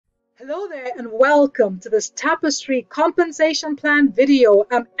Hello there and welcome to this Tapestri compensation plan video.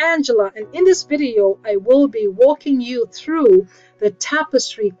 I'm Angela, and in this video I will be walking you through the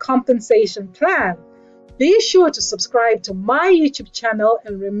Tapestri compensation plan. Be sure to subscribe to my YouTube channel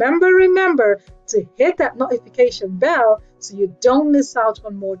and remember to hit that notification bell so you don't miss out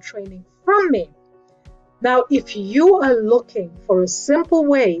on more training from me. Now, if you are looking for a simple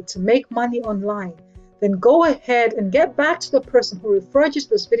way to make money online, then go ahead and get back to the person who referred you to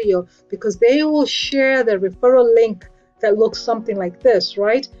this video, because they will share the referral link that looks something like this,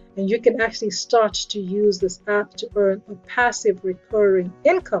 right? And you can actually start to use this app to earn a passive recurring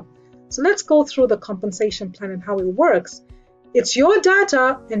income. So let's go through the compensation plan and how it works. It's your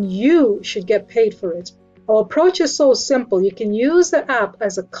data and you should get paid for it. Our approach is so simple. You can use the app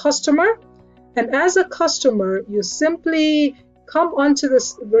as a customer, and as a customer, you simply come onto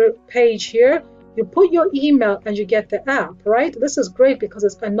this page here. You put your email and you get the app, right? This is great because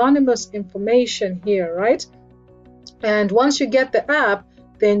it's anonymous information here, right? And once you get the app,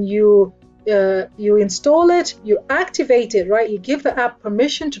 then you install it, you activate it, right? You give the app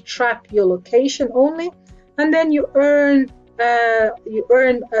permission to track your location only, and then you earn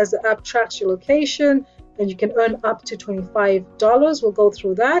as the app tracks your location, and you can earn up to $25. We'll go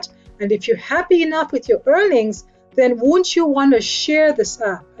through that. And if you're happy enough with your earnings, then won't you want to share this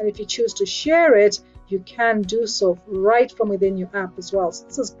app? And if you choose to share it, you can do so right from within your app as well. So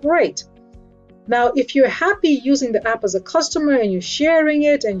this is great. Now, if you're happy using the app as a customer and you're sharing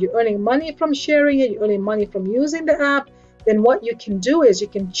it and you're earning money from sharing it, you're earning money from using the app, then what you can do is you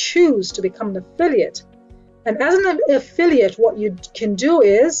can choose to become an affiliate. And as an affiliate, what you can do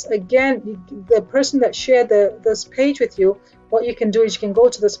is, again, the person that shared this page with you, what you can do is you can go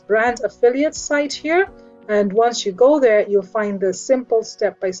to this brand affiliate site here. And once you go there, you'll find the simple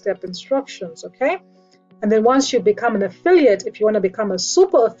step-by-step instructions, okay? And then once you become an affiliate, if you want to become a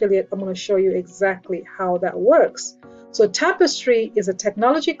super affiliate, I'm going to show you exactly how that works. So Tapestri is a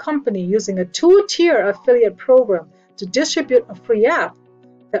technology company using a two-tier affiliate program to distribute a free app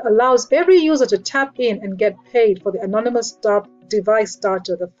that allows every user to tap in and get paid for the anonymous device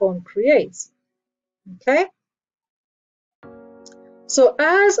data the phone creates, okay? So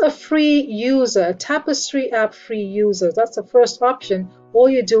as a free user, a Tapestri app free user, that's the first option. All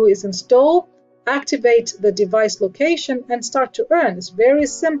you do is install, activate the device location, and start to earn. It's very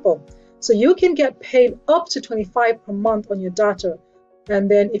simple. So you can get paid up to $25 per month on your data. And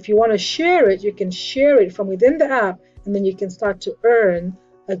then if you want to share it, you can share it from within the app, and then you can start to earn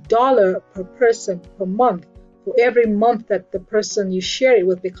 $1 per person per month for every month that the person you share it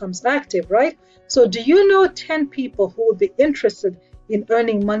with becomes active, right? So do you know 10 people who would be interested in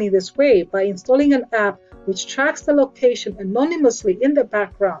earning money this way by installing an app which tracks the location anonymously in the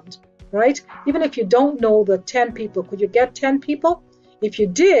background, right? Even if you don't know the 10 people, could you get 10 people? If you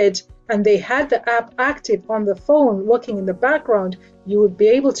did, and they had the app active on the phone working in the background, you would be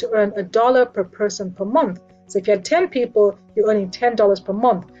able to earn $1 per person per month. So if you had 10 people, you're earning $10 per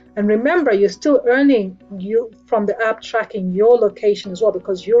month. And remember, you're still earning from the app tracking your location as well,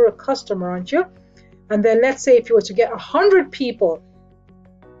 because you're a customer, aren't you? And then let's say if you were to get 100 people,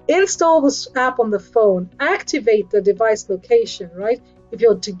 install this app on the phone, activate the device location, right? If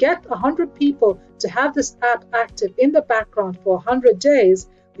you're to get 100 people to have this app active in the background for 100 days,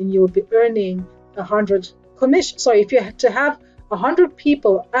 then you will be earning 100 commission. Sorry, if you had to have 100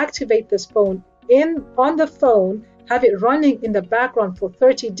 people activate this phone on the phone, have it running in the background for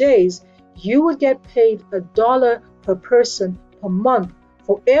 30 days, you would get paid $1 per person per month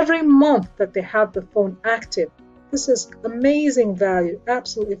for every month that they have the phone active. This is amazing value,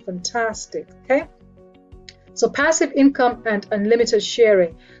 absolutely fantastic, okay? So passive income and unlimited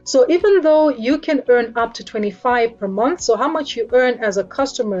sharing. So even though you can earn up to $25 per month, so how much you earn as a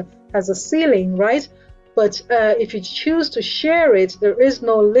customer has a ceiling, right? But if you choose to share it, there is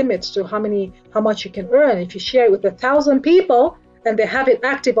no limit to how much you can earn. If you share it with 1,000 people and they have it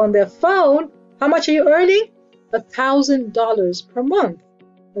active on their phone, how much are you earning? $1,000 per month,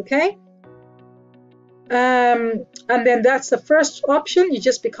 okay? And then that's the first option. You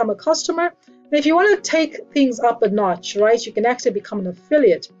just become a customer. And if you want to take things up a notch, right, you can actually become an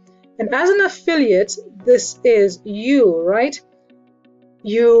affiliate. And as an affiliate, this is you, right?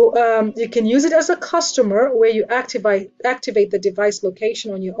 You can use it as a customer, where you activate the device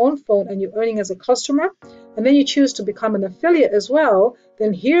location on your own phone and you're earning as a customer. And then you choose to become an affiliate as well.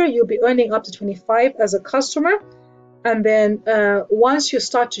 Then here you'll be earning up to $25 as a customer. And then once you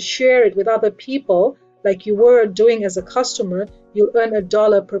start to share it with other people, like you were doing as a customer, you'll earn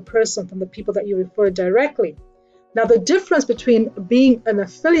 $1 per person from the people that you refer directly. Now, the difference between being an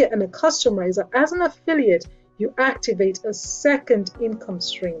affiliate and a customer is that as an affiliate, you activate a second income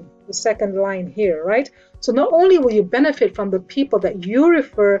stream, the second line here, right? So not only will you benefit from the people that you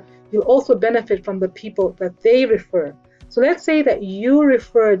refer, you'll also benefit from the people that they refer. So let's say that you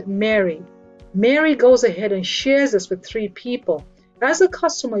referred Mary. Mary goes ahead and shares this with 3 people. As a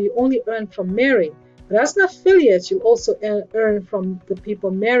customer, you only earn from Mary, but as an affiliate, you'll also earn from the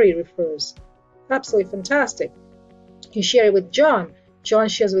people Mary refers. Absolutely fantastic. You share it with John. John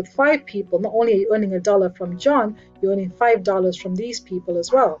shares with 5 people. Not only are you earning $1 from John, you're earning $5 from these people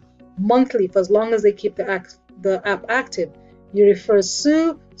as well, monthly, for as long as they keep the app active. You refer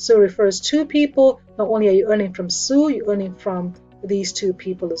Sue. Sue refers 2 people. Not only are you earning from Sue, you're earning from these 2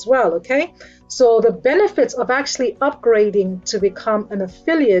 people as well, okay? So the benefits of actually upgrading to become an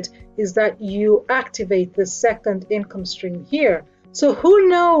affiliate is that you activate the second income stream here. So who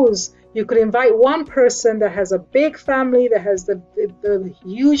knows, you could invite one person that has a big family, that has the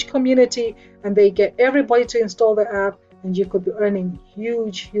huge community, and they get everybody to install the app, and you could be earning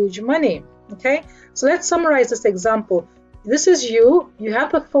huge money, okay? So let's summarize this example. This is you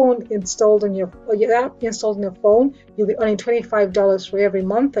have the phone installed on your app installed on your phone. You'll be earning $25 for every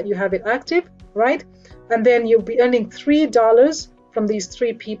month that you have it active, right? And then you'll be earning $3 from these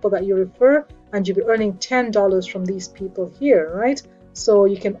 3 people that you refer, and you'll be earning $10 from these people here, right? So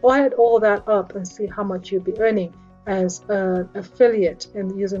you can add all that up and see how much you'll be earning as an affiliate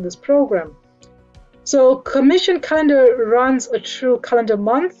in using this program. So commission calendar runs a true calendar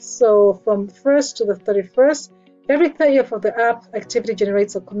month. So from 1st to the 31st, every 30th of the app activity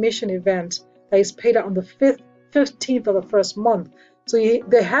generates a commission event that is paid out on the 15th of the first month. So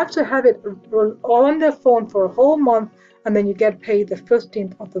they have to have it on their phone for a whole month, and then you get paid the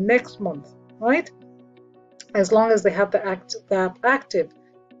 15th of the next month, right? As long as they have the app active.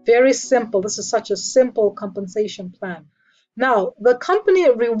 Very simple. This is such a simple compensation plan. Now, the company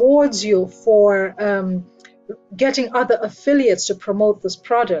rewards you for getting other affiliates to promote this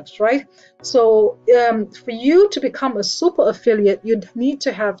product, right? So for you to become a super affiliate, you'd need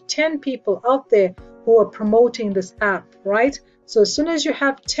to have 10 people out there who are promoting this app, right? So as soon as you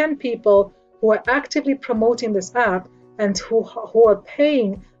have 10 people who are actively promoting this app and who are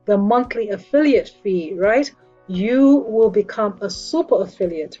paying the monthly affiliate fee, right, you will become a super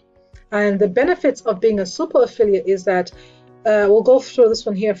affiliate. And the benefits of being a super affiliate is that we'll go through this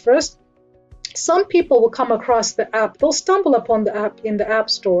one here first. Some people will come across the app, they'll stumble upon the app in the App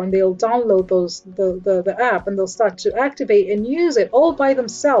Store, and they'll download the app, and they'll start to activate and use it all by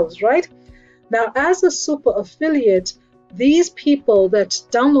themselves, right? Now, as a super affiliate, these people that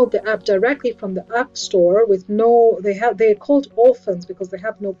download the app directly from the App Store with they're called orphans because they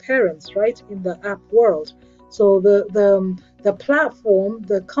have no parents, right, in the app world. So the platform,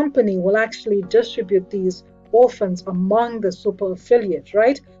 the company will actually distribute these orphans among the super affiliates,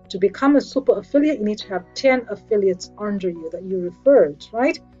 right? To become a super affiliate, you need to have 10 affiliates under you that you referred,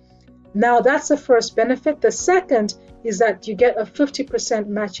 right? Now, that's the first benefit. The second is that you get a 50%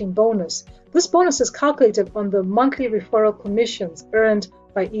 matching bonus. This bonus is calculated on the monthly referral commissions earned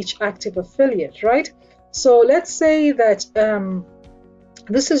by each active affiliate, right? So let's say that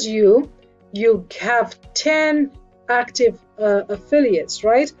this is you have 10 active affiliates,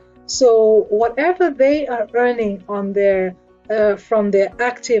 right? So whatever they are earning on their from their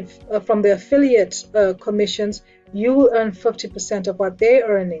affiliate commissions, you will earn 50% of what they're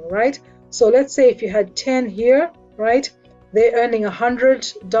earning, right? So let's say if you had 10 here, right, they're earning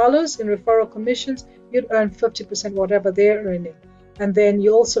 $100 in referral commissions, you'd earn 50% whatever they're earning. And then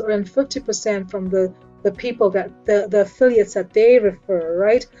you also earn 50% from the people that the affiliates that they refer,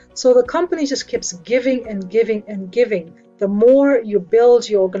 right? So the company just keeps giving and giving and giving. The more you build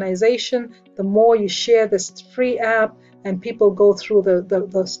your organization, the more you share this free app and people go through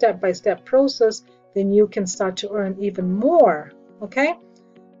the step-by-step process, then you can start to earn even more, okay?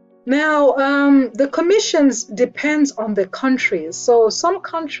 Now, the commissions depends on the countries. So some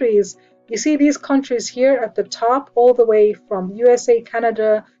countries, you see these countries here at the top, all the way from USA,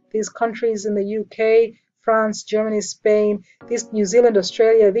 Canada, these countries in the UK, France, Germany, Spain, these New Zealand,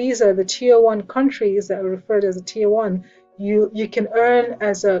 Australia, these are the tier 1 countries that are referred as a tier 1. You can earn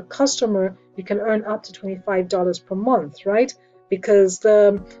as a customer, you can earn up to $25 per month, right? Because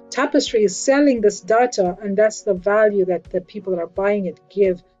the Tapestri is selling this data, and that's the value that the people that are buying it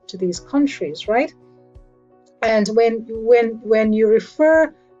give to these countries, right? And when you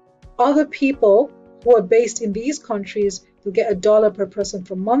refer other people who are based in these countries, you get $1 per person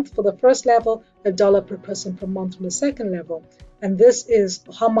per month for the first level, $1 per person per month from the second level. And this is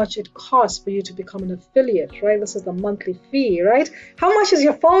how much it costs for you to become an affiliate, right? This is the monthly fee, right? How much is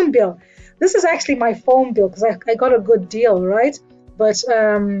your phone bill? This is actually my phone bill because I got a good deal, right? But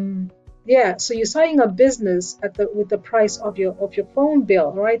Yeah, so you're starting a business at with the price of your phone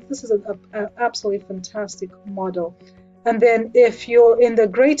bill, right? This is a absolutely fantastic model. And then if you're in the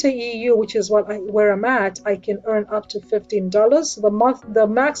greater EU, which is where I'm at, I can earn up to $15. So the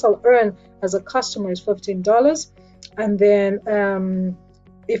max I'll earn as a customer is $15. And then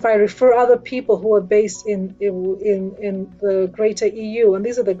if I refer other people who are based in the greater EU, and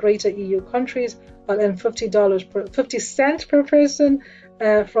these are the greater EU countries, I'll earn $50 per person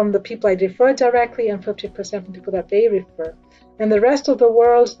from the people I refer directly, and 50% from people that they refer. And the rest of the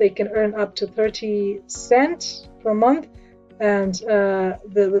world, they can earn up to 30 cents per month, and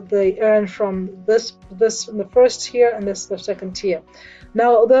they earn from this in the first tier and this the second tier.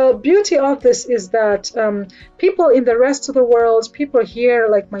 Now, the beauty of this is that people in the rest of the world, people here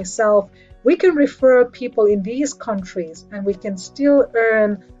like myself, we can refer people in these countries, and we can still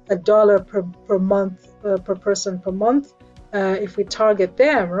earn $1 per month per person per month if we target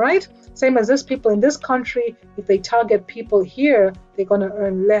them, right? Same as this people in this country, if they target people here, they're going to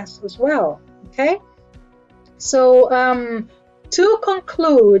earn less as well. Okay, so to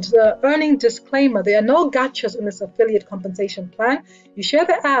conclude, the earning disclaimer: there are no gotchas in this affiliate compensation plan. You share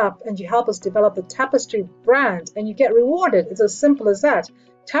the app and you help us develop the Tapestri brand, and you get rewarded. It's as simple as that.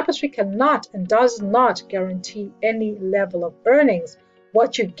 Tapestri cannot and does not guarantee any level of earnings.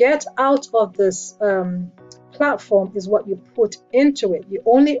 What you get out of this platform is what you put into it. You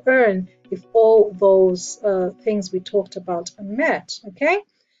only earn if all those things we talked about are met. Okay.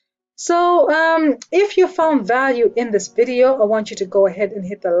 So if you found value in this video, I want you to go ahead and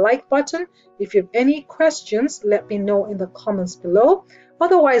hit the like button. If you have any questions, let me know in the comments below.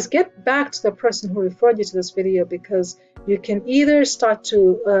 Otherwise, get back to the person who referred you to this video, because you can either start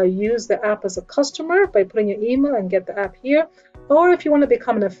to use the app as a customer by putting your email and get the app here, or if you want to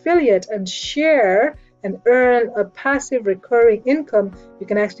become an affiliate and share and earn a passive recurring income, you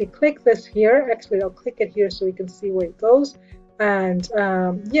can actually click this here. Actually, I'll click it here so we can see where it goes. And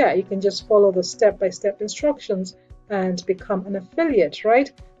yeah, you can just follow the step-by-step instructions and become an affiliate,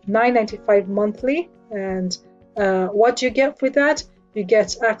 right? $9.95 monthly. And what do you get with that? You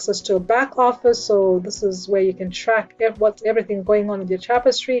get access to a back office. So this is where you can track what's everything going on with your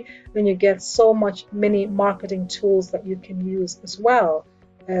Tapestri. Then you get so much many marketing tools that you can use, as well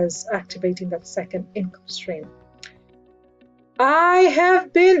as activating that second income stream. I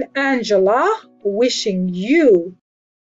have been Angela, wishing you